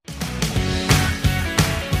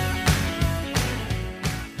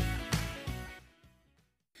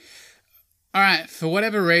All right, for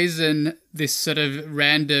whatever reason, this sort of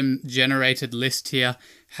random generated list here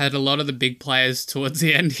had a lot of the big players towards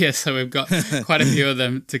the end here, so we've got quite a few of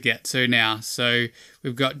them to get to now. So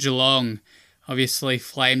we've got Geelong, obviously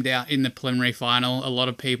flamed out in the preliminary final. A lot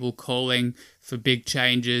of people calling for big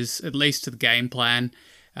changes, at least to the game plan.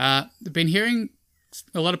 I've been hearing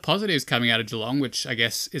a lot of positives coming out of Geelong, which I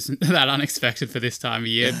guess isn't that unexpected for this time of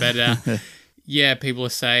year, but yeah, people are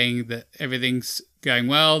saying that everything's going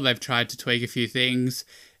well. They've tried to tweak a few things,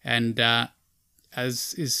 and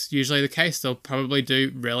as is usually the case, they'll probably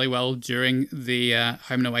do really well during the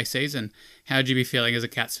home and away season. How would you be feeling as a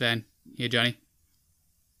Cats fan here, Johnny?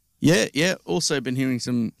 Yeah. Also been hearing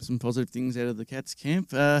some positive things out of the Cats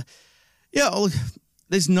camp. There's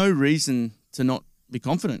no reason to not be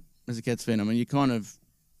confident as a Cats fan. I mean, you're kind of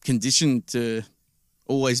conditioned to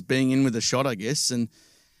always being in with a shot, I guess, and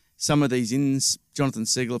some of these ins, Jonathan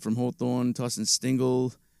Segler from Hawthorn, Tyson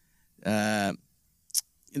Stengel, they'll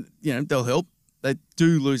help. They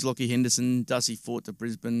do lose Lockie Henderson, Darcy Fort to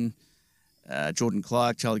Brisbane, Jordan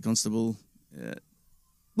Clark, Charlie Constable,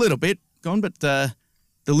 little bit gone, but the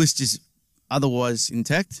list is otherwise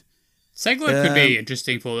intact. Segler could be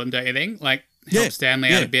interesting for them, don't you think? Like, help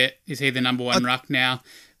Stanley out a bit. Is he the number one ruck now?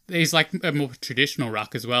 He's like a more traditional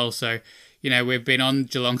ruck as well, so we've been on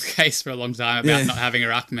Geelong's case for a long time about not having a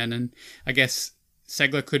ruckman, and I guess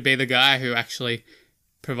Segler could be the guy who actually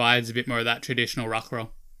provides a bit more of that traditional ruck role.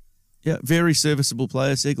 Yeah, very serviceable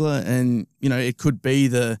player, Segler, and it could be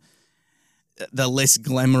the less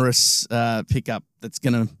glamorous pickup that's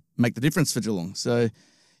going to make the difference for Geelong. So,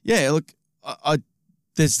 yeah, look,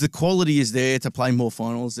 there's the quality is there to play more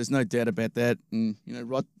finals. There's no doubt about that, and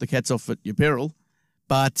write the Cats off at your peril.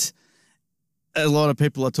 But a lot of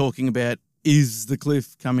people are talking about, is the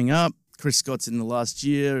cliff coming up? Chris Scott's in the last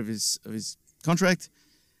year of his contract.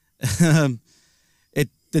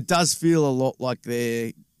 It does feel a lot like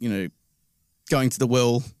they're, going to the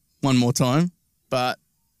well one more time. But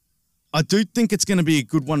I do think it's going to be a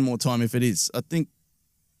good one more time if it is. I think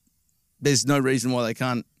there's no reason why they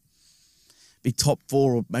can't be top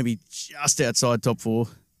four or maybe just outside top four.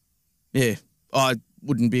 Yeah, I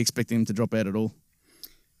wouldn't be expecting them to drop out at all.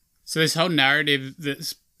 So this whole narrative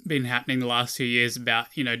that's been happening the last few years about,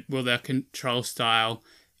 will their control style,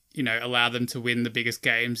 allow them to win the biggest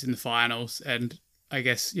games in the finals? And I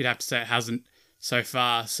guess you'd have to say it hasn't so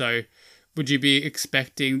far. So would you be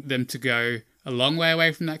expecting them to go a long way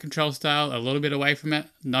away from that control style, a little bit away from it,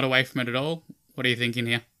 not away from it at all? What are you thinking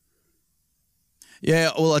here?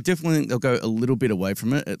 Yeah, well, I definitely think they'll go a little bit away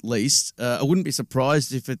from it, at least. I wouldn't be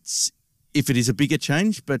surprised if it is a bigger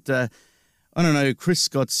change, but I don't know. Chris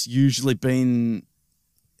Scott's usually been,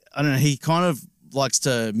 he kind of likes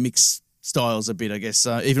to mix styles a bit, I guess.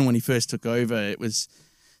 Even when he first took over, it was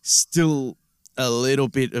still a little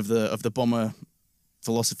bit of the Bomber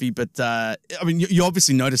philosophy, but you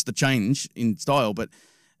obviously noticed the change in style, but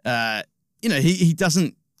he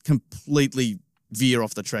doesn't completely veer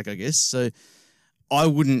off the track, I guess. So I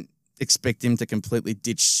wouldn't expect him to completely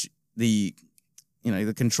ditch the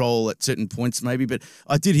control at certain points maybe, but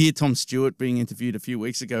I did hear Tom Stewart being interviewed a few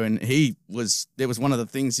weeks ago, and there was one of the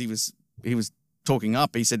things he was talking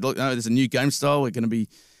up. He said, look, no, there's a new game style. We're going to be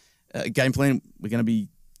game plan. We're going to be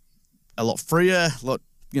a lot freer, a lot,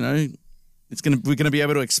 we're going to be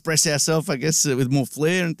able to express ourselves, I guess, with more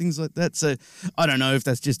flair and things like that. So I don't know if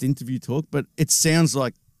that's just interview talk, but it sounds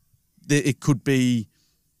like it could be,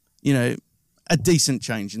 a decent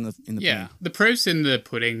change in the plan. The proof's in the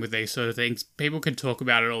pudding with these sort of things. People can talk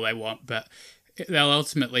about it all they want, but they'll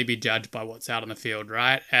ultimately be judged by what's out on the field,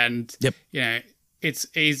 right? And it's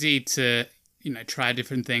easy to try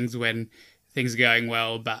different things when things are going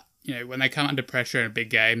well, but when they come under pressure in a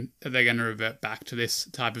big game, they're going to revert back to this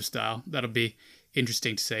type of style. That'll be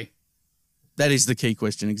interesting to see. That is the key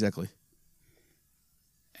question, exactly.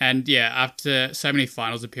 And after so many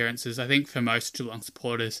finals appearances, I think for most Geelong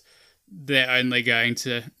supporters, they're only going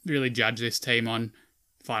to really judge this team on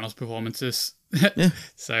finals performances. Yeah.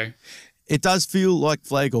 So it does feel like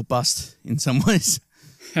flag or bust in some ways.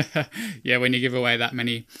 Yeah, when you give away that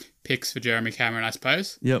many picks for Jeremy Cameron, I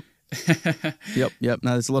suppose. Yep. Yep.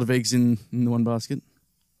 No, there's a lot of eggs in the one basket.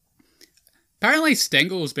 Apparently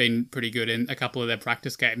Stengel's been pretty good in a couple of their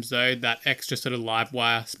practice games, though. That extra sort of live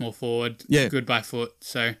wire, small forward, good by foot.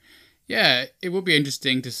 So, yeah, it will be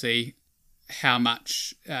interesting to see how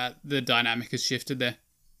much the dynamic has shifted there.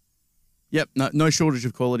 Yep, no shortage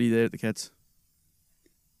of quality there at the Cats.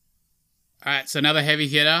 All right, so another heavy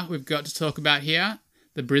hitter we've got to talk about here,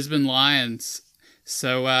 the Brisbane Lions.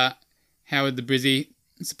 So how would the Brizzy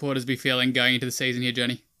supporters be feeling going into the season here,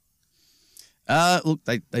 Johnny? Look,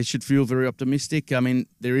 they should feel very optimistic. I mean,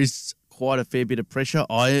 there is quite a fair bit of pressure,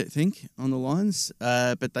 I think, on the Lions.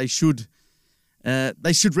 But they should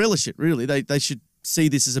relish it, really. They should see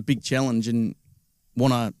this as a big challenge and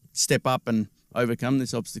want to step up and overcome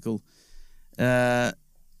this obstacle. In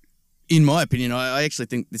my opinion, I actually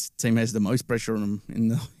think this team has the most pressure on them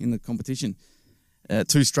in the competition.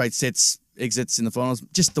 2 straight sets exits in the finals.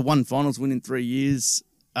 Just the one finals win in 3 years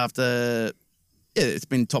after, it's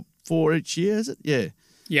been top 4 each year, is it? Yeah.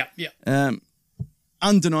 Yeah.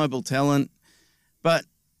 Undeniable talent. But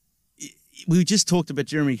we just talked about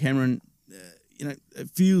Jeremy Cameron. It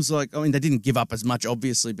feels like, they didn't give up as much,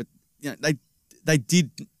 obviously, but they did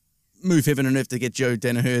move heaven and earth to get Joe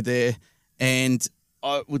Danaher there. And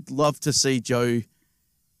I would love to see Joe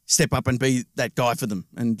step up and be that guy for them.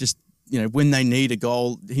 And just, when they need a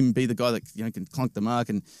goal, him be the guy that, can clunk the mark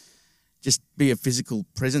and just be a physical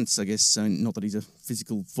presence, I guess. So not that he's a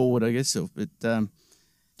physical forward, I guess, but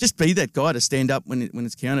just be that guy to stand up when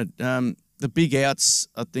it's counted. The big outs,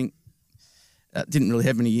 I think, didn't really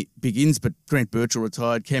have any big ins, but Grant Birchall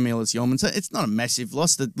retired, Cam Ellis-Yeoman. So it's not a massive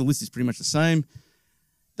loss. The list is pretty much the same.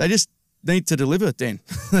 They just need to deliver, Dan.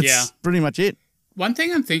 That's pretty much it. One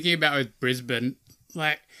thing I'm thinking about with Brisbane,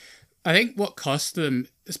 I think what cost them,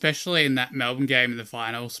 especially in that Melbourne game in the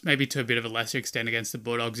finals, maybe to a bit of a lesser extent against the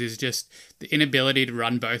Bulldogs, is just the inability to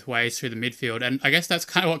run both ways through the midfield. And I guess that's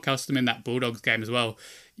kind of what cost them in that Bulldogs game as well.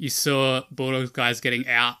 You saw Bulldogs guys getting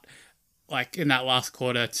out, in that last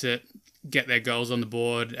quarter to get their goals on the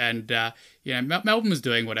board. And, Melbourne was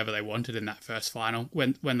doing whatever they wanted in that first final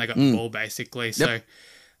when they got the ball, basically. So,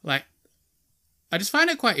 I just find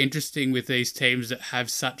it quite interesting with these teams that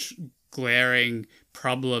have such glaring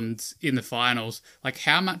problems in the finals.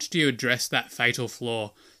 How much do you address that fatal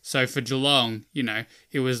flaw? So for Geelong,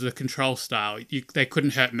 it was the control style. They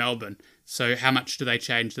couldn't hurt Melbourne. So how much do they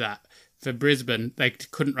change that? For Brisbane, they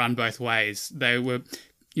couldn't run both ways. They were,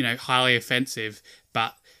 highly offensive,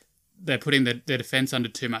 but they're putting their defence under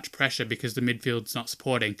too much pressure because the midfield's not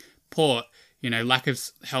supporting. Port, lack of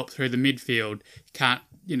help through the midfield. Can't,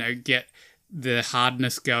 get the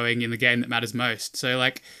hardness going in the game that matters most.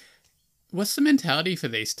 So, what's the mentality for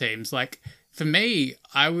these teams? For me,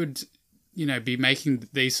 I would, be making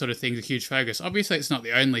these sort of things a huge focus. Obviously, it's not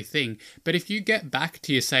the only thing, but if you get back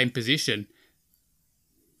to your same position,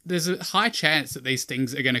 there's a high chance that these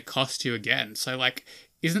things are going to cost you again. So,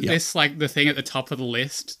 isn't this, the thing at the top of the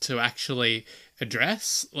list to actually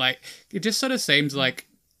address? It just sort of seems like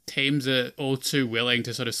teams are all too willing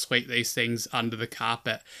to sort of sweep these things under the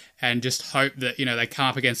carpet and just hope that, they come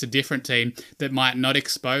up against a different team that might not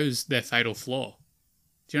expose their fatal flaw.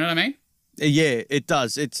 Do you know what I mean? Yeah, it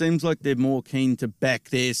does. It seems like they're more keen to back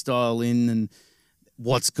their style in, and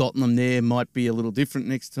what's gotten them there might be a little different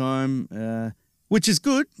next time, which is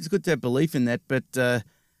good. It's good to have belief in that, but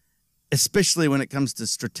especially when it comes to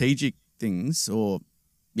strategic things or,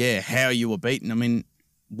 how you were beaten.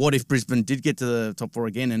 What if Brisbane did get to the top 4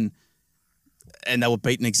 again and they were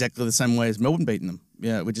beaten exactly the same way as Melbourne beaten them?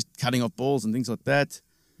 Yeah, we're just cutting off balls and things like that.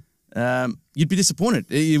 You'd be disappointed.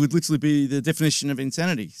 It would literally be the definition of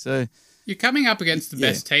insanity. So you're coming up against the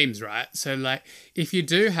best teams, right? So, if you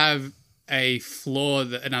do have a flaw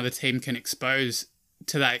that another team can expose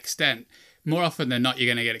to that extent, more often than not, you're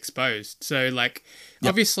going to get exposed. So,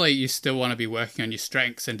 obviously, you still want to be working on your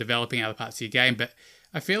strengths and developing other parts of your game, but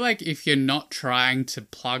I feel like if you're not trying to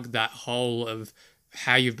plug that hole of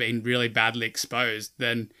how you've been really badly exposed,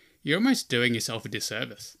 then you're almost doing yourself a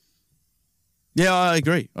disservice. Yeah, I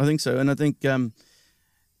agree. I think so. And I think,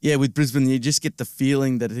 with Brisbane, you just get the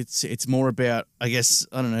feeling that it's more about, I guess,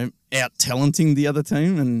 out-talenting the other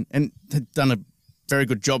team and they've done a very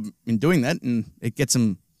good job in doing that, and it gets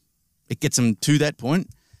them to that point.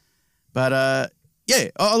 But,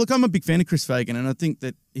 look, I'm a big fan of Chris Fagan, and I think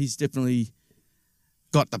that he's definitely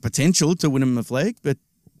got the potential to win him a flag, but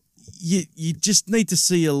you just need to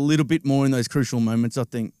see a little bit more in those crucial moments, I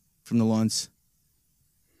think, from the Lions.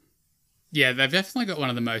 Yeah, they've definitely got one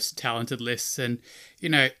of the most talented lists, and,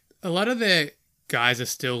 a lot of their guys are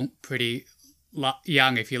still pretty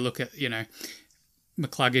young. If you look at,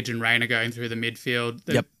 McCluggage and Rayner going through the midfield,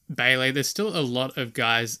 Bailey, there's still a lot of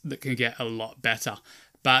guys that can get a lot better.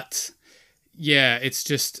 But, it's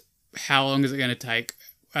just how long is it going to take?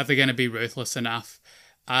 Are they going to be ruthless enough?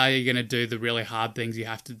 Are you going to do the really hard things you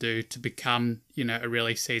have to do to become, a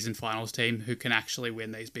really seasoned finals team who can actually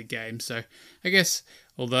win these big games? So I guess,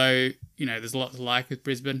 although, there's a lot to like with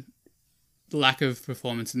Brisbane, the lack of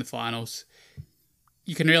performance in the finals,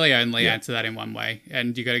 you can really only answer that in one way,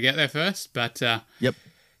 and you got to get there first, but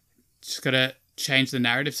just got to change the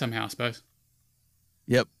narrative somehow, I suppose.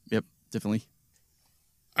 Yep, definitely.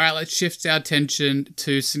 All right, let's shift our attention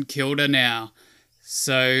to St Kilda now.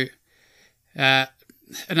 So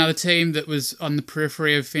Another team that was on the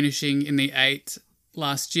periphery of finishing in the 8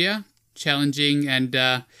 last year, challenging and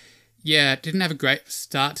didn't have a great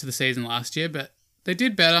start to the season last year, but they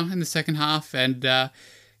did better in the second half. And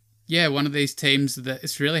one of these teams that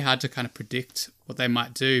it's really hard to kind of predict what they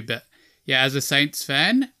might do. But yeah, as a Saints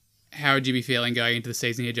fan, how would you be feeling going into the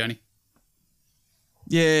season here, Johnny?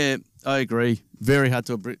 Yeah, I agree. Very hard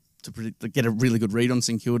to predict, to get a really good read on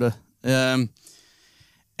St Kilda.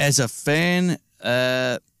 As a fan,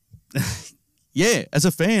 as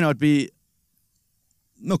a fan, I'd be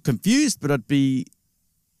not confused, but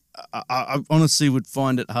I honestly would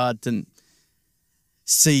find it hard to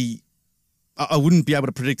see. I wouldn't be able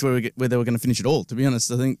to predict where they were going to finish at all, to be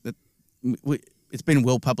honest. I think that it's been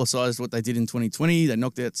well publicised what they did in 2020. They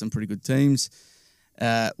knocked out some pretty good teams.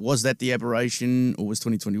 Was that the aberration, or was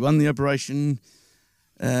 2021 the aberration?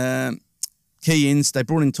 Key ins, they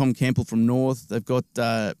brought in Tom Campbell from North. They've got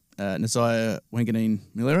Nasiah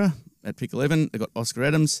Wanganeen-Milera at pick 11. They've got Oscar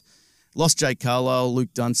Adams. Lost Jake Carlisle,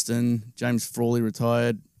 Luke Dunstan, James Frawley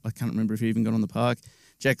retired. I can't remember if he even got on the park.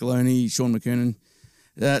 Jack Maloney, Sean McKernan.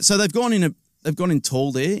 So they've gone in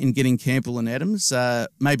tall there in getting Campbell and Adams.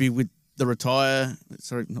 Maybe with the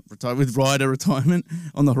with Ryder retirement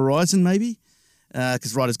on the horizon, maybe.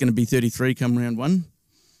 Because Ryder's going to be 33 come round 1.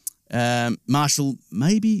 Marshall,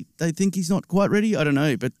 maybe they think he's not quite ready. I don't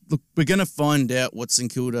know. But look, we're going to find out what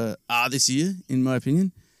St Kilda are this year, in my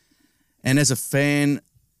opinion. And as a fan,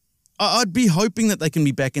 I'd be hoping that they can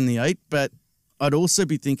be back in the 8, but I'd also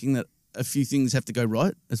be thinking that a few things have to go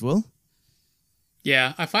right as well.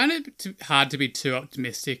 Yeah, I find it hard to be too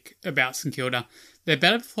optimistic about St Kilda. Their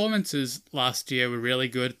better performances last year were really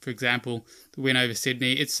good. For example, the win over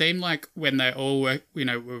Sydney. It seemed like when they all were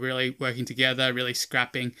really working together, really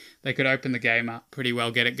scrapping, they could open the game up pretty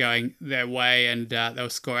well, get it going their way, and they were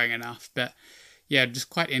scoring enough. But yeah,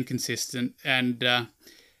 just quite inconsistent. And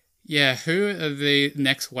who are the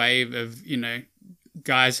next wave of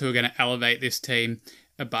guys who are going to elevate this team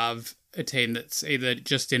above a team that's either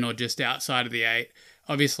just in or just outside of the 8?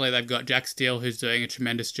 Obviously, they've got Jack Steele, who's doing a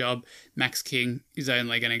tremendous job. Max King is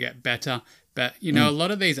only going to get better. But, a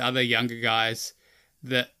lot of these other younger guys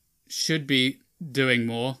that should be doing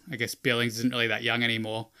more. I guess Billings isn't really that young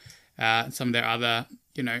anymore. Some of their other,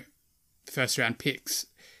 first-round picks.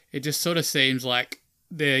 It just sort of seems like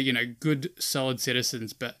they're, good, solid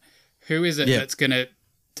citizens. But who is it that's going to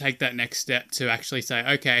take that next step to actually say,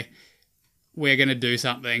 okay, we're going to do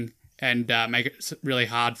something and make it really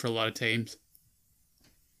hard for a lot of teams?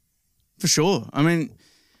 For sure. I mean,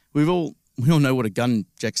 we all know what a gun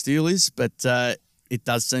Jack Steele is, but it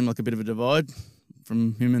does seem like a bit of a divide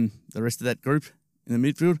from him and the rest of that group in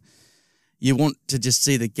the midfield. You want to just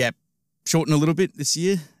see the gap shorten a little bit this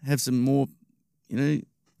year, have some more,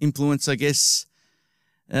 influence, I guess.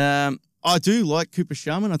 I do like Cooper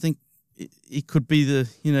Sharman. I think he could be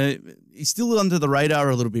he's still under the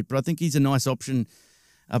radar a little bit, but I think he's a nice option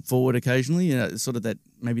up forward occasionally, sort of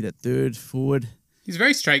maybe that third forward. He's a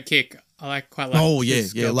very straight kick. I quite like. Oh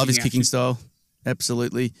yeah, love his kicking style.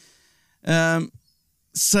 Absolutely.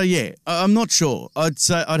 So yeah, I'm not sure. I'd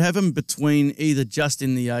say I'd have him between either just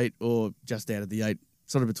in the 8 or just out of the 8,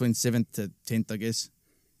 sort of between 7th to 10th, I guess.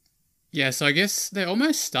 Yeah, so I guess they're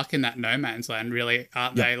almost stuck in that no man's land, really,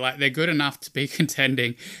 aren't they? Like, they're good enough to be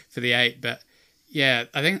contending for the 8, but yeah,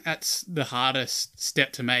 I think that's the hardest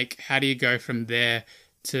step to make. How do you go from there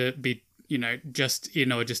to be, just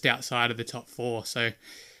in or just outside of the top 4? So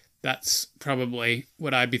that's probably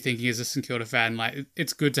what I'd be thinking as a St Kilda fan. Like,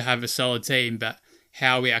 it's good to have a solid team, but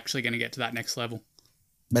how are we actually going to get to that next level?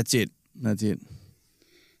 That's it.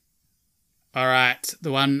 All right,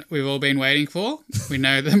 the one we've all been waiting for. We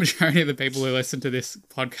know the majority of the people who listen to this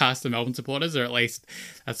podcast are Melbourne supporters, or at least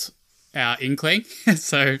that's our inkling.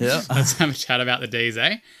 So let's have a chat about the D's,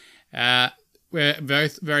 eh? We're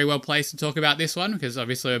both very well placed to talk about this one because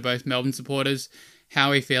obviously we're both Melbourne supporters. How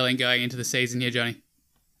are we feeling going into the season here, Johnny?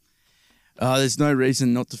 There's no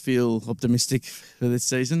reason not to feel optimistic for this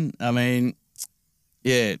season. I mean,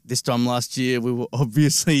 yeah, this time last year we were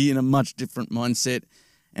obviously in a much different mindset,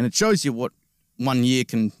 and it shows you what 1 year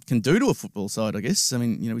can do to a football side, I guess. I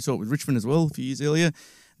mean, we saw it with Richmond as well a few years earlier.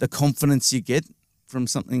 The confidence you get from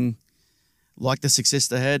something like the success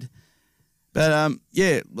they had. But,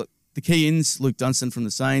 look, the key ins, Luke Dunstan from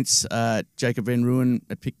the Saints, Jacob Van Rooyen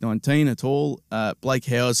at pick 19 at all, Blake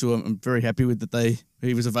Howes, who I'm very happy with that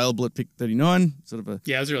he was available at pick 39, sort of a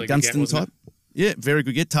it was a really Dunstan good get, type. Yeah, very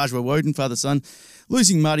good get. Tajwa Woden, father-son.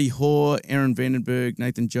 Losing Marty Hoare, Aaron Vandenberg,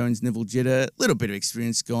 Nathan Jones, Neville Jetta. A little bit of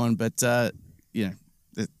experience gone, but,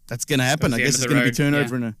 that's going to happen. I guess it's going to be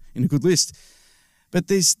turnover in a good list. But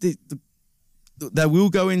there's the they will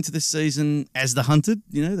go into this season as the hunted.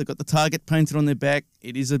 You know, they've got the target painted on their back.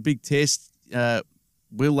 It is a big test.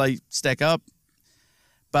 Will they stack up?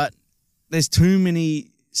 But there's too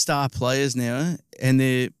many star players now,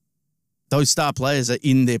 and those star players are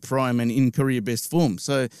in their prime and in career best form.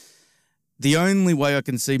 So the only way I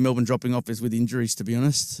can see Melbourne dropping off is with injuries, to be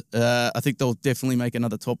honest. I think they'll definitely make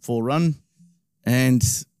another top 4 run. And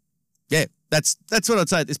yeah, that's what I'd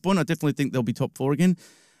say at this point. I definitely think they'll be top 4 again.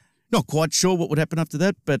 Not quite sure what would happen after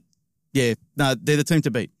that, but yeah, no, they're the team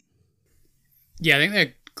to beat. Yeah, I think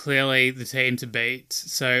they're clearly the team to beat.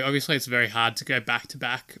 So obviously it's very hard to go back to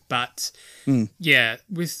back. But yeah,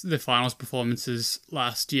 with the finals performances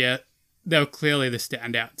last year, they were clearly the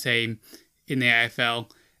standout team in the AFL.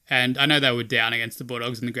 And I know they were down against the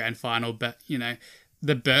Bulldogs in the grand final, but, you know,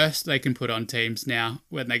 the burst they can put on teams now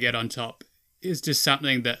when they get on top is just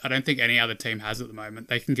something that I don't think any other team has at the moment.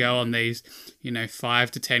 They can go on these,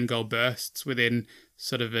 5 to 10 goal bursts within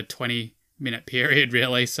sort of a 20-minute period,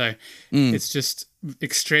 really. So it's just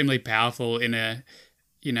extremely powerful in a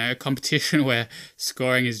competition where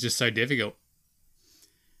scoring is just so difficult.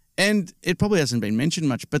 And it probably hasn't been mentioned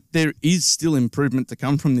much, but there is still improvement to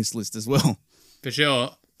come from this list as well. For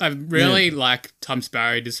sure. I really like Tom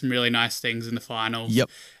Sparrow, did some really nice things in the finals. Yep.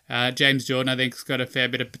 James Jordan, I think, has got a fair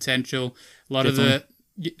bit of potential. A lot of the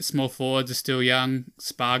small forwards are still young.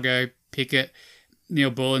 Spargo, Pickett, Neil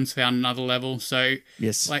Bullen's found another level. So,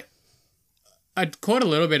 yes. I caught a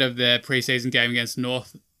little bit of their preseason game against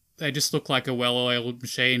North. They just look like a well-oiled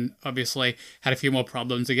machine. Obviously, had a few more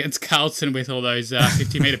problems against Carlton with all those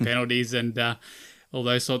 50-metre penalties and all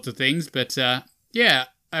those sorts of things. But, yeah,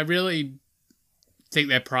 I really think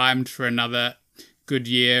they're primed for another good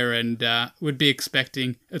year and would be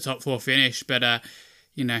expecting a top 4 finish. But,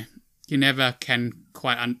 you never can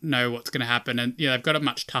quite know what's going to happen. And, they've got a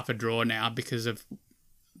much tougher draw now because of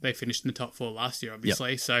they finished in the top 4 last year,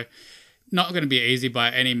 obviously. Yep. So not going to be easy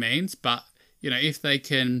by any means. But, if they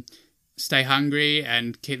can stay hungry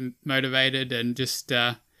and keep motivated and just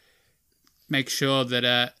make sure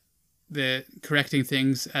that they're correcting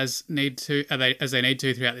things as they need to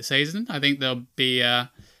throughout the season, I think they'll be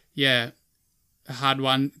a hard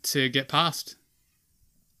one to get past.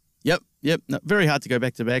 Yep. No, very hard to go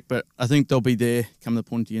back to back, but I think they'll be there come the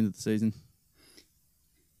point at the end of the season.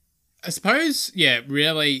 I suppose,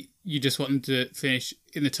 really, you just want them to finish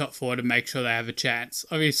in the top 4 to make sure they have a chance.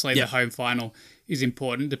 Obviously, the home final is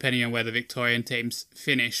important, depending on where the Victorian teams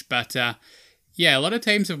finish. But, a lot of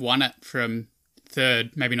teams have won it from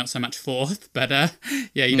 3rd, maybe not so much 4th, but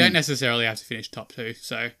you don't necessarily have to finish top 2.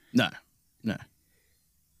 So no.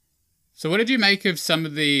 So what did you make of some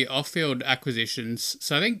of the off-field acquisitions?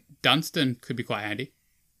 So I think Dunstan could be quite handy.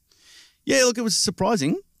 Yeah, look, it was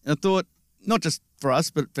surprising. I thought, not just for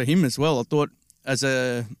us, but for him as well. I thought as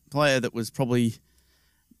a player that was probably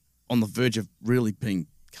on the verge of really being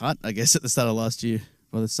cut, I guess, at the start of last year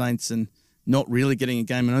by the Saints and not really getting a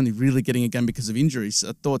game and only really getting a game because of injuries.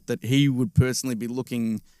 I thought that he would personally be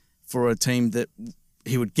looking for a team that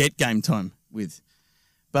he would get game time with.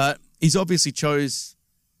 But he's obviously chose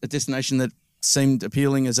a destination that seemed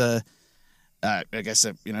appealing as a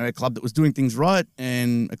club that was doing things right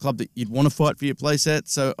and a club that you'd want to fight for your place at.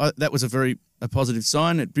 So that was a positive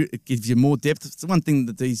sign. It gives you more depth. It's the one thing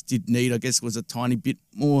that these did need, I guess, was a tiny bit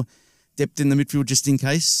more depth in the midfield just in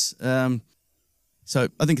case. So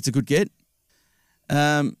I think it's a good get.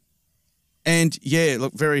 And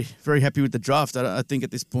look, very, very happy with the draft. I think at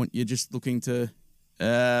this point you're just looking to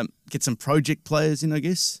get some project players in, I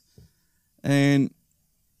guess. And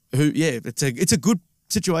it's a good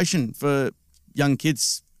situation for young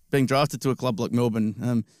kids being drafted to a club like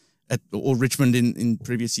Melbourne or Richmond in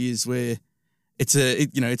previous years, where it's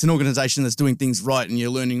an organisation that's doing things right and you're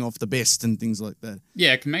learning off the best and things like that.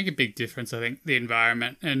 Yeah, it can make a big difference, I think, the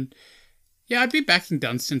environment. And I'd be backing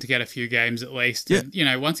Dunstan to get a few games at least. Yeah.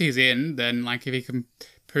 And, once he's in, then if he can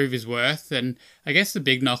prove his worth, and I guess the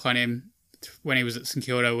big knock on him when he was at St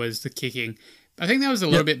Kilda was the kicking. I think that was a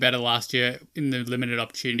little bit better last year in the limited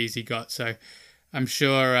opportunities he got. So I'm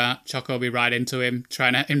sure Choco will be right into him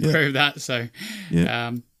trying to improve that. So,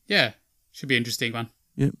 should be an interesting one.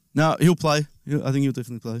 Yeah. No, he'll play. I think he'll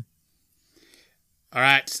definitely play. All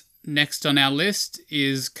right. Next on our list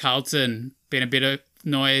is Carlton. Been a bit of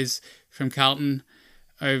noise from Carlton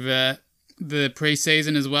over the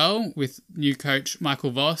pre-season as well, with new coach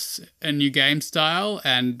Michael Voss, a new game style,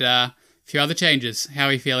 and a few other changes. How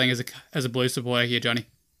are you feeling as a Blue supporter here, Johnny?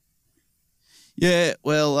 Yeah,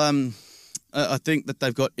 well, I think that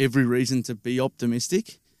they've got every reason to be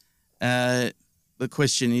optimistic. The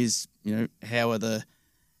question is, how are the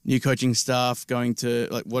new coaching staff going to,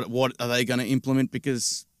 what are they going to implement?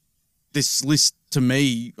 Because this list, to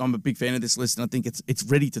me, I'm a big fan of this list, and I think it's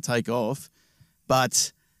ready to take off.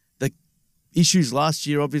 But the issues last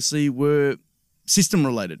year, obviously, were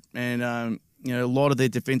system-related. And, a lot of their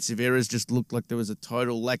defensive errors just looked like there was a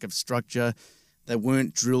total lack of structure. They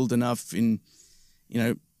weren't drilled enough in,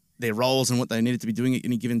 their roles and what they needed to be doing at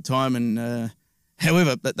any given time. And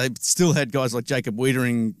however, but they still had guys like Jacob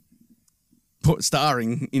Wiedering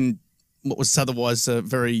starring in what was otherwise a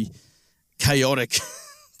very chaotic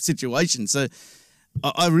situation. So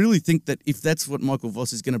I really think that if that's what Michael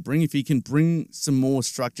Voss is going to bring, if he can bring some more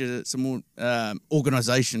structure, some more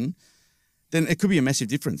organisation, then it could be a massive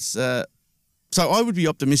difference. So I would be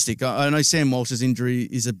optimistic. I know Sam Walsh's injury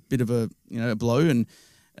is a bit of a blow, and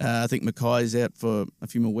I think Mackay is out for a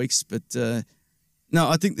few more weeks. But no,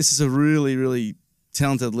 I think this is a really, really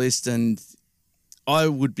talented list, and I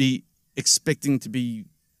would be expecting to be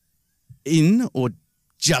in or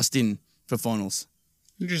just in for finals.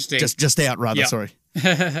 Interesting. Just out, rather. Yep. Sorry.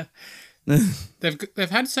 They've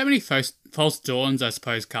had so many false dawns, I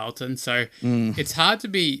suppose, Carlton. So it's hard to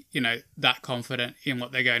be that confident in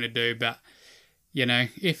what they're going to do. But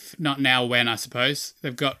if not now, when, I suppose.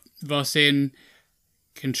 They've got Voss in,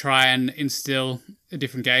 can try and instill a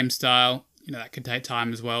different game style. That could take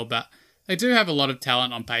time as well. But they do have a lot of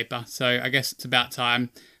talent on paper. So I guess it's about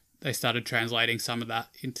time they started translating some of that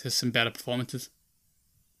into some better performances.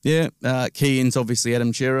 Yeah, key in's obviously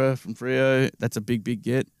Adam Chera from Freo. That's a big, big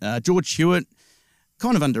get. George Hewitt,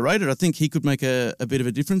 kind of underrated. I think he could make a bit of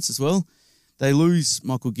a difference as well. They lose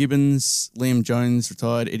Michael Gibbons, Liam Jones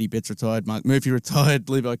retired, Eddie Betts retired, Mark Murphy retired,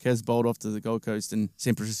 Levi Casbolt off to the Gold Coast, and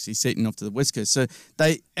Sam Seaton off to the West Coast. So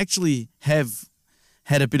they actually have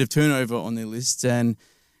had a bit of turnover on their list, and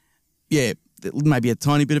yeah, maybe a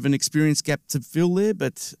tiny bit of an experience gap to fill there,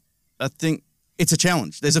 but I think it's a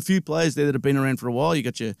challenge. There's a few players there that have been around for a while. You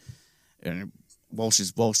got your Walsh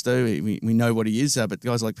is Walsh though. We know what he is, but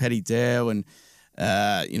guys like Paddy Dow and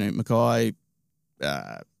Mackay.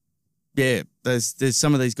 There's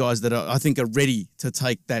some of these guys that I think are ready to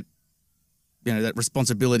take that that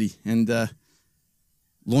responsibility and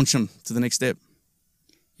launch them to the next step.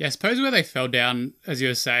 Yeah, I suppose where they fell down, as you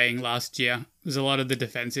were saying, last year was a lot of the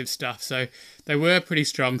defensive stuff. So they were pretty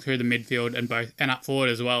strong through the midfield and up forward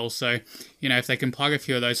as well. So, if they can plug a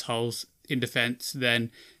few of those holes in defence, then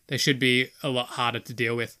they should be a lot harder to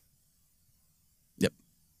deal with. Yep.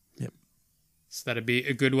 So that'd be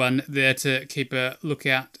a good one there to keep a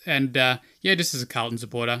lookout. And just as a Carlton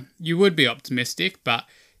supporter, you would be optimistic, but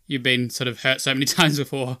you've been sort of hurt so many times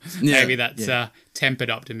before. Yeah, maybe that's tempered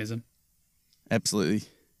optimism. Absolutely.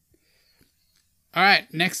 All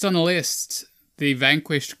right, next on the list, the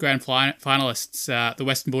vanquished grand finalists, the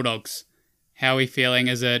Western Bulldogs. How are we feeling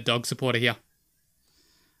as a dog supporter here?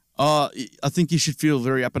 I think you should feel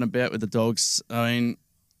very up and about with the Dogs. I mean,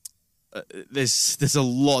 there's a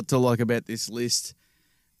lot to like about this list.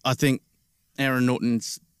 I think Aaron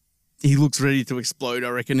Naughton's, he looks ready to explode. I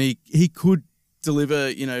reckon he could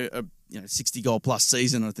deliver, a 60 goal plus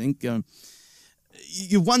season. I think.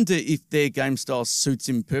 You wonder if their game style suits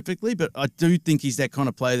him perfectly, but I do think he's that kind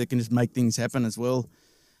of player that can just make things happen as well.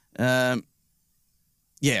 I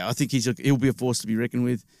think he'll be a force to be reckoned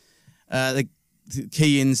with. The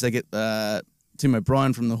key ins, they get Tim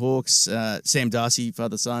O'Brien from the Hawks, Sam Darcy,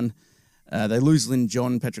 father-son. They lose Lynn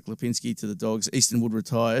John, Patrick Lipinski to the Dogs. Easton Wood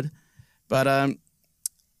retired. But, I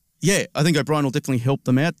think O'Brien will definitely help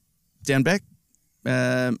them out down back.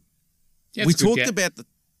 We talked about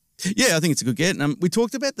I think it's a good get. We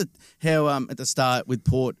talked about how at the start with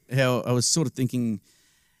Port, how I was sort of thinking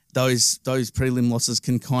those prelim losses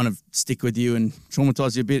can kind of stick with you and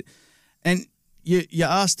traumatise you a bit. And you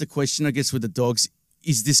asked the question, I guess, with the Dogs,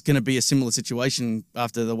 is this going to be a similar situation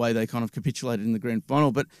after the way they kind of capitulated in the grand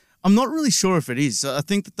final? But I'm not really sure if it is. I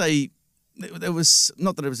think that there was,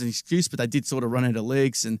 not that it was an excuse, but they did sort of run out of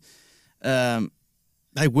legs, and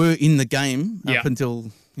they were in the game up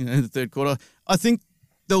until the third quarter. I think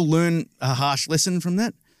they'll learn a harsh lesson from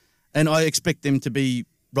that, and I expect them to be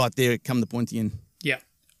right there come the pointy end. Yeah.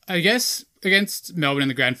 I guess against Melbourne in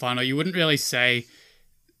the grand final, you wouldn't really say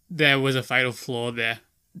there was a fatal flaw there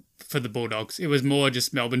for the Bulldogs. It was more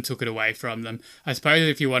just Melbourne took it away from them. I suppose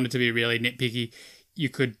if you wanted to be really nitpicky, you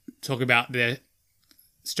could talk about their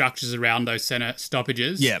structures around those centre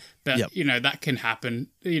stoppages. Yeah. But, that can happen.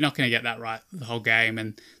 You're not going to get that right the whole game,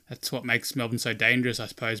 and that's what makes Melbourne so dangerous, I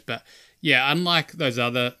suppose. But, unlike those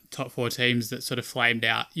other top four teams that sort of flamed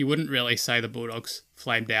out, you wouldn't really say the Bulldogs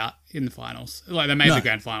flamed out in the finals. Like, they made the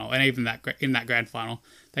grand final, and even in that grand final,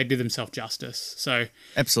 they did themselves justice. So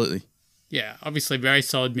absolutely. Yeah, obviously very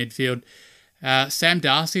solid midfield. Sam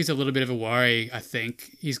Darcy's a little bit of a worry, I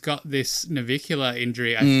think. He's got this navicular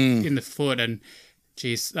injury in the foot, and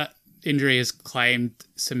geez, that injury has claimed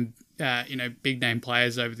some, big name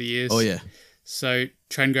players over the years. Oh, yeah. So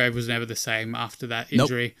Trengove was never the same after that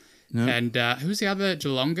injury. Nope. And who was the other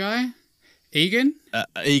Geelong guy? Egan?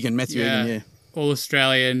 Matthew Egan, yeah.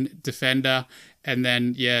 All-Australian defender, and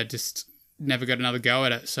then, just never got another go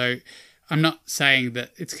at it. So I'm not saying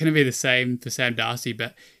that it's going to be the same for Sam Darcy,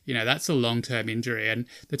 but, that's a long-term injury and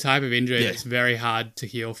the type of injury that's very hard to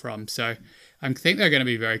heal from. So I think they're going to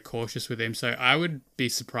be very cautious with him. So I would be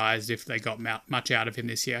surprised if they got much out of him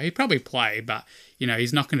this year. He'd probably play, but,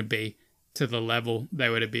 he's not going to be to the level they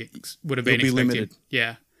would have been expecting. Limited.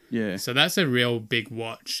 Yeah. Yeah. So that's a real big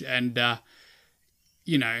watch. And,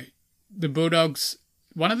 the Bulldogs,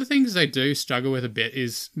 one of the things they do struggle with a bit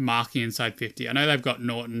is marking inside 50. I know they've got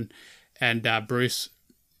Norton and Bruce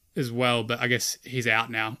as well, but I guess he's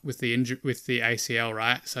out now with the ACL,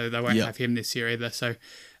 right? So they won't have him this year either. So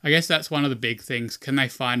I guess that's one of the big things. Can they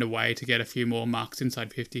find a way to get a few more marks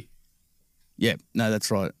inside 50? Yeah, no,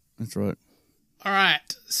 that's right. That's right. All right,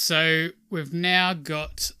 so we've now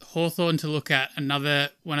got Hawthorn to look at, another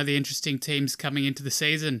one of the interesting teams coming into the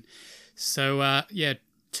season. So,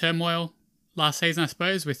 turmoil last season, I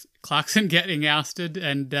suppose, with Clarkson getting ousted.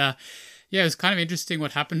 And, it was kind of interesting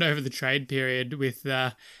what happened over the trade period with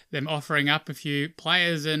them offering up a few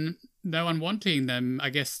players and no one wanting them. I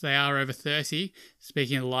guess they are over 30,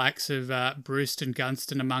 speaking of the likes of Bruce and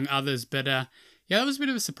Gunston, among others. But, that was a bit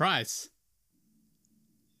of a surprise.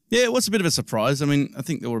 Yeah, it was a bit of a surprise. I mean, I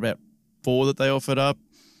think there were about 4 that they offered up.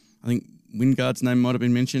 I think Wingard's name might have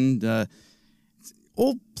been mentioned.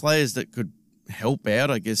 All players that could help out,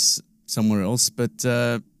 I guess, somewhere else. But,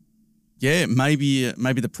 maybe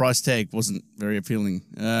the price tag wasn't very appealing.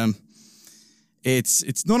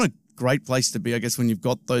 It's not a great place to be, I guess, when you've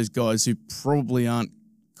got those guys who probably aren't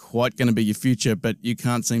quite going to be your future, but you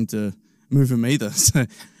can't seem to move them either. So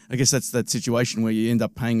I guess that's that situation where you end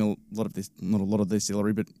up paying a lot of this, not a lot of their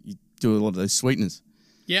salary, but you do a lot of those sweeteners.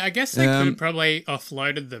 Yeah, I guess they could have probably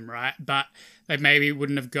offloaded them, right? But they maybe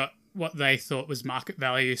wouldn't have got what they thought was market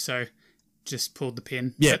value, so just pulled the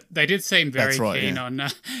pin. Yeah. But they did seem very keen on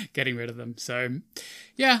getting rid of them. So,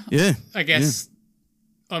 I guess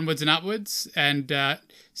onwards and upwards, and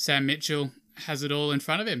Sam Mitchell has it all in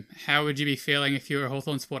front of him. How would you be feeling if you were a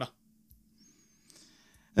Hawthorn supporter?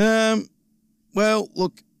 Well,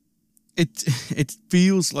 look, it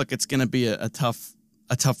feels like it's going to be a tough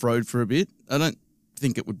road for a bit. I don't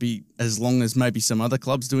think it would be as long as maybe some other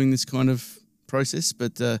clubs doing this kind of process,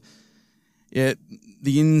 but the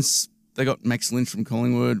Inns, they got Max Lynch from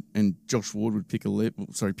Collingwood, and Josh Ward would pick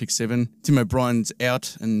 7. Tim O'Brien's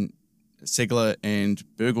out, and Segler and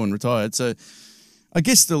Burgoyne retired. So I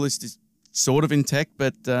guess the list is sort of intact,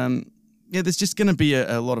 but there's just going to be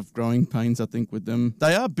a lot of growing pains, I think, with them.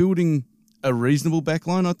 They are building a reasonable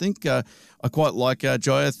backline, I think. I quite like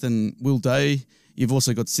Jyath and Will Day. You've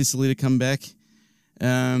also got Sicily to come back.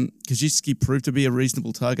 Kaczynski proved to be a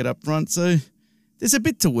reasonable target up front. So there's a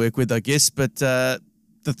bit to work with, I guess. But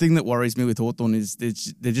the thing that worries me with Hawthorn is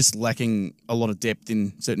they're just lacking a lot of depth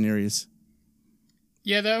in certain areas.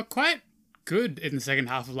 Yeah, they were quite good in the second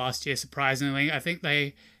half of last year, surprisingly. I think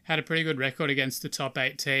they had a pretty good record against the top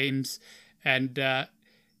 8 teams. And, I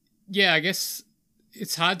guess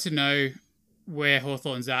it's hard to know where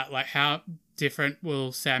Hawthorn's at. Like, how different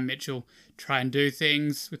will Sam Mitchell try and do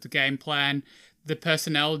things with the game plan? The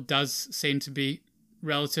personnel does seem to be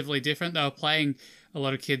relatively different. They were playing a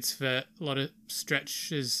lot of kids for a lot of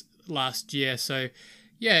stretches last year. So,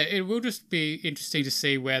 it will just be interesting to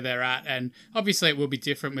see where they're at. And obviously it will be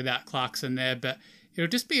different without Clarkson there, but it'll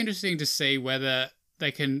just be interesting to see whether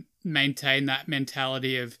they can maintain that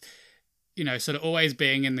mentality of, sort of always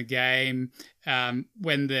being in the game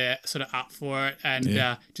when they're sort of up for it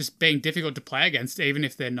and just being difficult to play against, even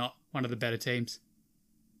if they're not one of the better teams.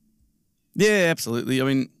 Yeah, absolutely. I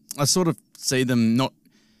mean, I sort of see them not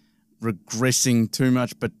regressing too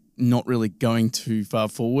much, but not really going too far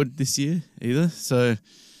forward this year either. So,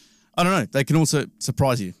 I don't know. They can also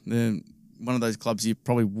surprise you. They're one of those clubs you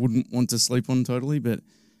probably wouldn't want to sleep on totally, but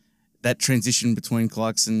that transition between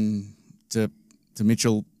Clarkson to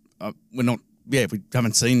Mitchell, we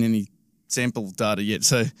haven't seen any sample data yet.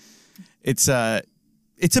 So, it's a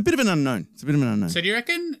bit of an unknown. So, do you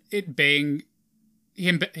reckon it being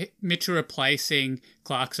Mitchell replacing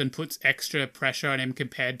Clarkson puts extra pressure on him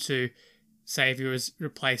compared to, say, if he was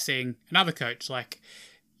replacing another coach, like,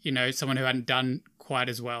 someone who hadn't done quite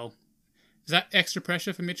as well? Is that extra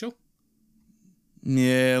pressure for Mitchell?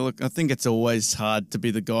 Yeah, look, I think it's always hard to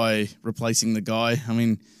be the guy replacing the guy. I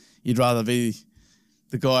mean, you'd rather be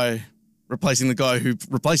the guy replacing the guy who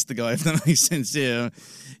replaced the guy, if that makes sense. Yeah.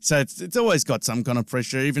 So it's always got some kind of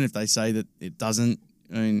pressure, even if they say that it doesn't.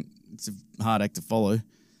 I mean, it's a hard act to follow.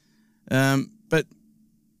 But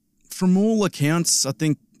from all accounts, I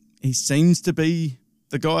think he seems to be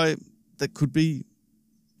the guy that could be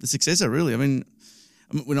the successor, really. I mean,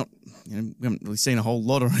 we're not, we haven't really seen a whole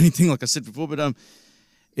lot or anything, like I said before, but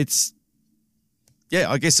it's, yeah,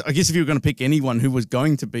 I guess if you were going to pick anyone who was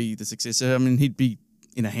going to be the successor, I mean, he'd be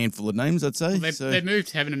in a handful of names, I'd say. Well, they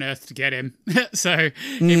moved heaven and earth to get him, so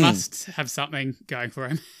he must have something going for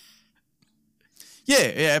him.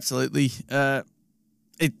 Yeah, absolutely.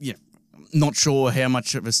 Not sure how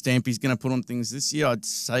much of a stamp he's going to put on things this year. I'd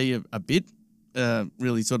say a bit.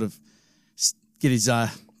 Really sort of get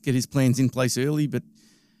his plans in place early, but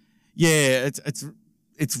yeah,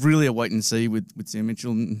 it's really a wait and see with Sam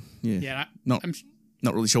Mitchell.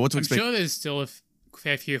 Not really sure what to expect. I'm sure there's still a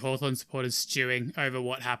fair few Hawthorn supporters stewing over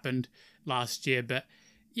what happened last year, but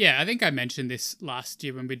yeah, I think I mentioned this last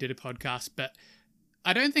year when we did a podcast, but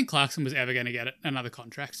I don't think Clarkson was ever going to get another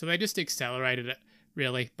contract, so they just accelerated it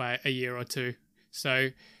really by a year or two. So,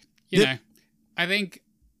 you know, I think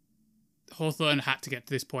Hawthorn had to get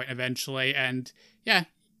to this point eventually, and yeah,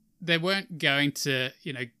 they weren't going to,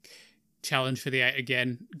 challenge for the 8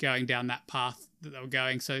 again, going down that path that they were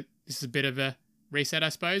going. So this is a bit of a reset, I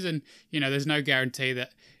suppose, and there's no guarantee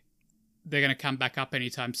that they're going to come back up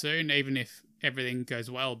anytime soon, even if everything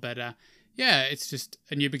goes well. But yeah, it's just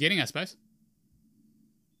a new beginning, I suppose.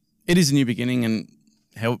 It is a new beginning, and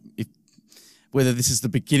whether this is the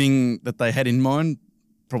beginning that they had in mind,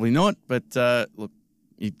 probably not. But look,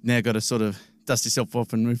 you've now got to sort of dust yourself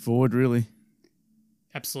off and move forward, really.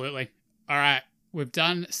 Absolutely. All right, we've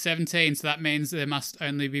done 17, so that means there must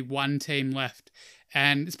only be one team left.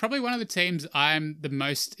 And it's probably one of the teams I'm the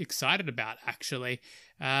most excited about, actually.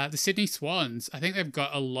 The Sydney Swans. I think they've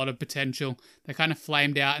got a lot of potential. They kind of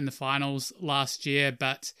flamed out in the finals last year,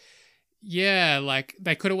 but yeah,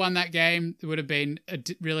 they could have won that game. It would have been a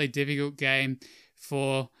really difficult game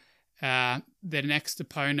for their next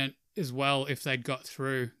opponent as well if they'd got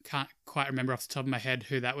through. Can't quite remember off the top of my head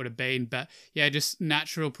who that would have been, but yeah, just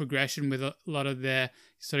natural progression with a lot of their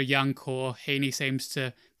sort of young core. Heaney seems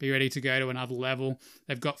to be ready to go to another level.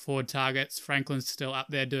 They've got forward targets. Franklin's still up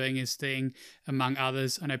there doing his thing, among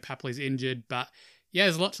others. I know Papley's injured, but yeah,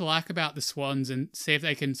 there's a lot to like about the Swans and see if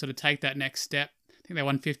they can sort of take that next step. I think they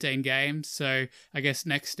won 15 games, so I guess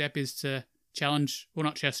next step is to challenge, well,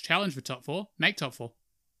 not just challenge for top 4, make top 4.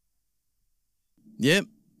 Yep.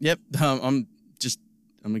 I'm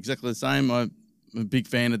exactly the same. I'm a big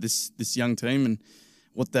fan of this young team and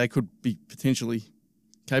what they could be potentially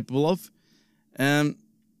capable of.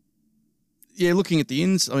 Looking at the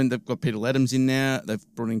ins, I mean, they've got Peter Adams in now. They've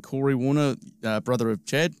brought in Corey Warner, brother of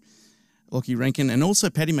Chad, Lockie Rankin, and also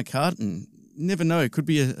Paddy McCartan. Never know. It could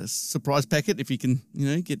be a surprise packet if he can,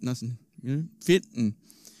 get nice and fit and.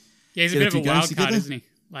 Yeah, he's a bit of a wild card, isn't he?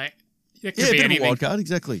 It could be anything. Of a wild card,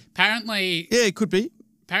 exactly. Apparently, yeah, it could be.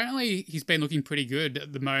 Apparently, he's been looking pretty good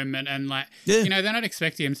at the moment, and they're not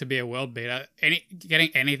expecting him to be a world beater. Getting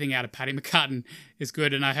anything out of Paddy McCartan is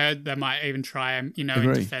good, and I heard they might even try him, in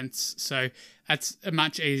defence. So that's a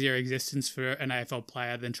much easier existence for an AFL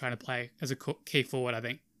player than trying to play as a key forward, I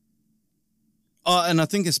think. Oh, and I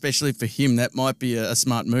think especially for him, that might be a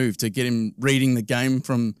smart move to get him reading the game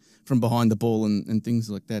from behind the ball and things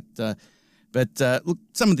like that. But look,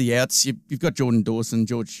 some of the outs, you've got Jordan Dawson,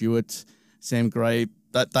 George Hewitt, Sam Gray,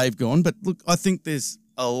 that they've gone. But look, I think there's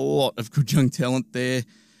a lot of good young talent there.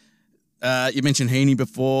 You mentioned Heaney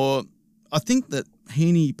before. I think that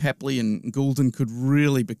Heaney, Papley and Goulden could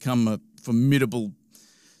really become a formidable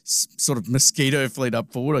sort of mosquito fleet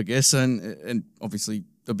up forward, I guess. And obviously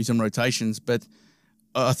there'll be some rotations, but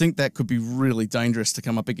I think that could be really dangerous to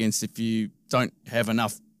come up against if you don't have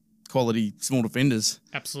enough quality small defenders.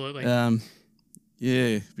 Absolutely. Yeah,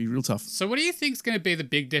 it'd be real tough. So what do you think is going to be the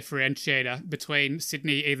big differentiator between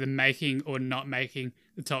Sydney either making or not making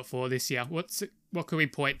the top 4 this year? What could we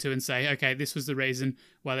point to and say, okay, this was the reason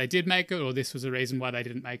why they did make it, or this was the reason why they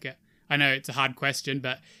didn't make it? I know it's a hard question,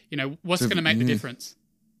 but, what's going to make the difference?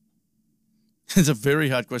 It's a very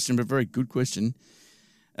hard question, but very good question.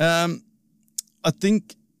 I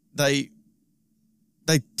think they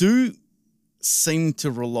do seem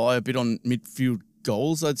to rely a bit on midfield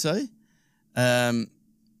goals, I'd say.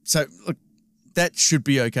 So look, that should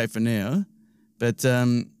be okay for now, but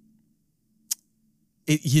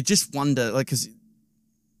you just wonder, because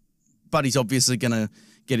Buddy's obviously going to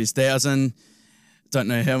get his 1,000. Don't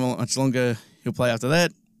know how much longer he'll play after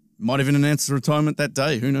that. Might even announce the retirement that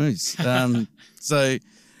day. Who knows? So,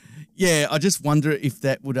 yeah, I just wonder if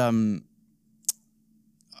that would.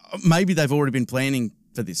 maybe they've already been planning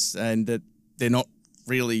for this and that they're not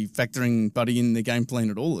really factoring Buddy in the game plan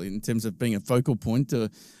at all in terms of being a focal point.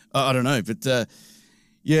 I don't know, but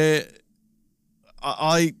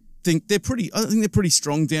I think they're pretty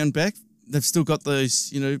strong down back. They've still got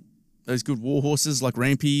those, those good war horses like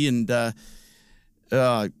Rampy and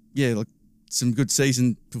like some good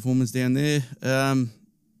season performers down there.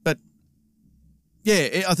 But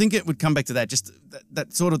yeah, I think it would come back to that, just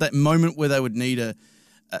that sort of that moment where they would need a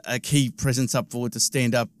key presence up forward to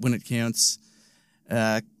stand up when it counts.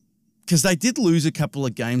 Because they did lose a couple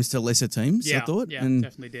of games to lesser teams, I thought. Yeah,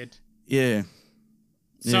 definitely did. Yeah.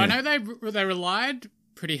 So I know they relied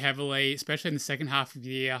pretty heavily, especially in the second half of the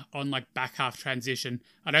year, on like back half transition.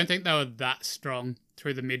 I don't think they were that strong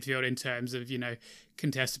through the midfield in terms of,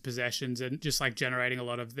 contested possessions and just like generating a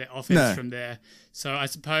lot of their offense from there. So I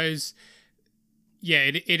suppose,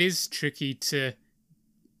 it is tricky to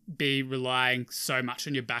be relying so much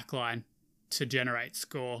on your back line to generate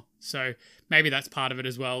score. So maybe that's part of it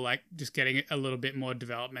as well, like just getting a little bit more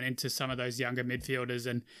development into some of those younger midfielders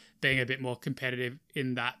and being a bit more competitive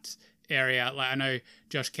in that area. Like I know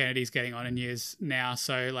Josh Kennedy's getting on in years now,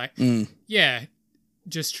 so like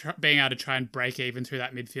just being able to try and break even through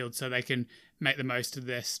that midfield so they can make the most of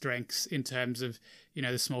their strengths in terms of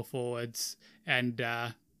the small forwards and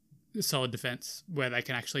the solid defense, where they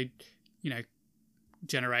can actually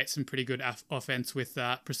generate some pretty good offense with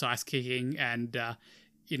precise kicking and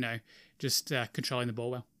just controlling the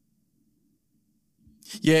ball well.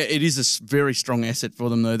 Yeah, it is a very strong asset for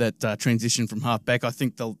them though, that transition from half back. I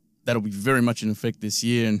think that'll be very much in effect this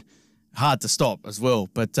year and hard to stop as well.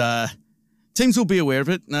 But teams will be aware of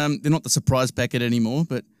it. They're not the surprise packet anymore,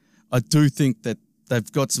 but I do think that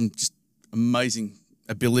they've got some just amazing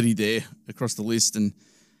ability there across the list, and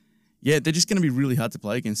they're just going to be really hard to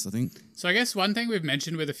play against, I think. So I guess one thing we've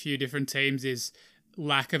mentioned with a few different teams is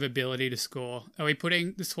lack of ability to score. Are we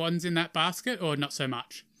putting the Swans in that basket or not so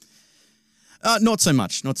much? Not so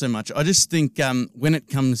much. I just think when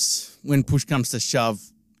push comes to shove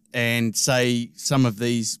and say some of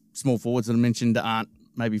these small forwards that I mentioned aren't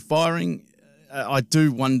maybe firing, I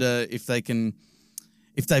do wonder if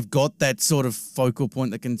they've got that sort of focal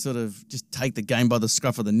point that can sort of just take the game by the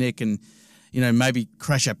scruff of the neck and, maybe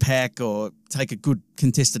crash a pack or take a good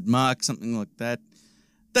contested mark, something like that.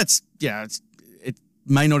 That's, it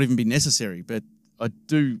may not even be necessary, but I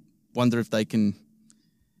do wonder if they can,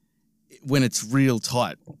 when it's real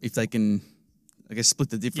tight, if they can, I guess, split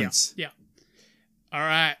the difference. Yeah. All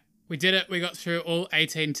right. We did it. We got through all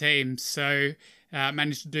 18 teams. So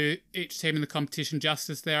managed to do each team in the competition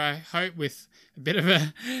justice there, I hope, with a bit of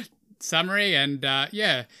a summary. And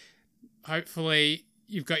hopefully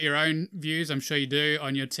you've got your own views, I'm sure you do,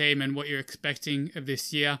 on your team and what you're expecting of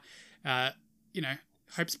this year.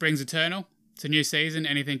 Hope springs eternal. It's a new season.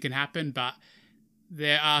 Anything can happen, but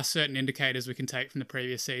there are certain indicators we can take from the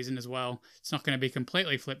previous season as well. It's not going to be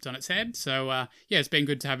completely flipped on its head. So, it's been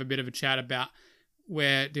good to have a bit of a chat about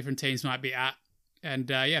where different teams might be at. And,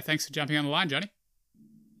 thanks for jumping on the line, Johnny.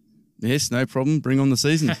 Yes, no problem. Bring on the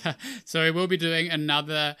season. So we will be doing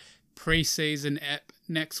another pre-season ep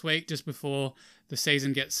next week, just before the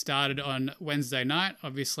season gets started on Wednesday night.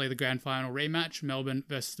 Obviously, the grand final rematch, Melbourne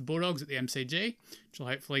versus the Bulldogs at the MCG, which will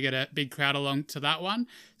hopefully get a big crowd along to that one.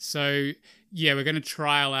 So, we're going to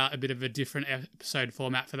trial out a bit of a different episode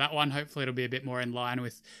format for that one. Hopefully, it'll be a bit more in line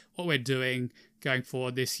with what we're doing going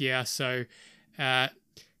forward this year. So, haven't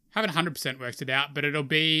 100% worked it out, but it'll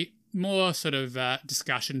be more sort of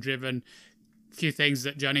discussion-driven. A few things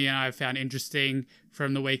that Johnny and I have found interesting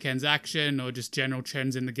from the weekend's action or just general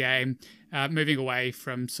trends in the game, moving away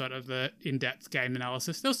from sort of the in-depth game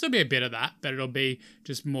analysis. There'll still be a bit of that, but it'll be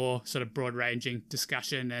just more sort of broad-ranging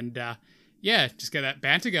discussion and, just get that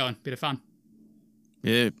banter going. Bit of fun.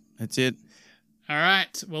 Yeah, that's it. All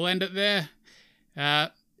right, we'll end it there.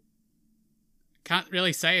 Can't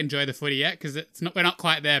really say enjoy the footy yet because we're not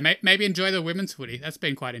quite there. Maybe enjoy the women's footy. That's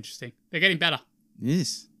been quite interesting. They're getting better.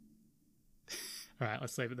 Yes. All right,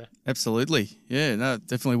 let's leave it there. Absolutely. Yeah, no,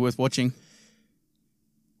 definitely worth watching.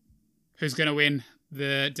 Who's going to win,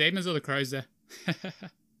 the Demons or the Crows there?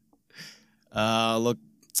 Look,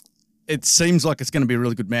 it seems like it's going to be a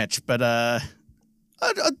really good match, but I'd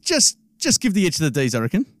just give the edge to the D's, I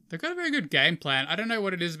reckon. They've got a very good game plan. I don't know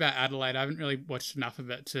what it is about Adelaide. I haven't really watched enough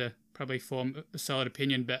of it to probably form a solid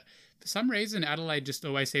opinion, but for some reason, Adelaide just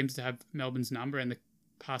always seems to have Melbourne's number in the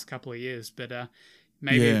past couple of years, but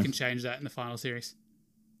maybe we can change that in the final series.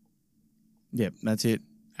 Yep, that's it.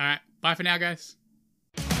 All right. Bye for now, guys.